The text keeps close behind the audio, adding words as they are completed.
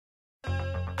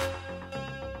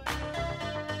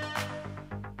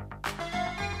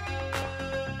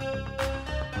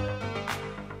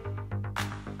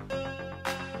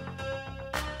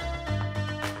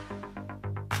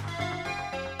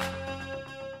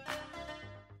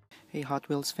Hey Hot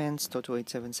Wheels fans,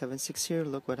 Toto8776 here.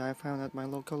 Look what I found at my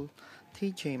local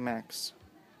TJ Maxx.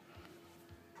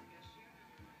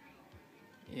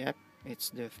 Yep, it's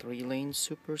the 3-lane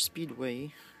Super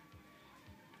Speedway.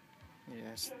 It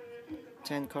has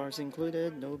 10 cars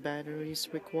included, no batteries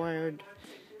required.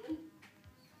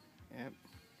 Yep,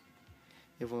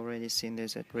 you've already seen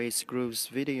this at Racegrooves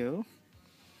video.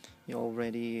 You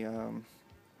already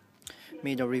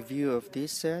made a review of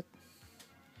this set.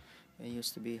 It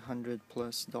used to be $100+,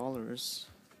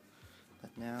 but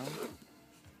now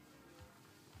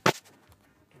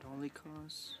it only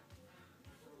costs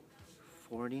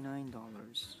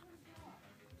 $49.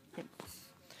 Yep.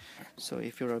 So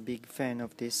if you're a big fan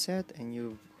of this set and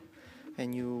you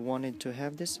wanted to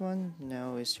have this one,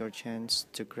 now is your chance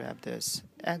to grab this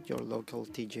at your local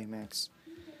TJ Maxx.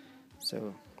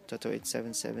 So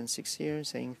Toto8776 here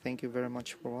saying thank you very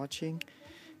much for watching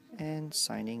and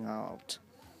signing out.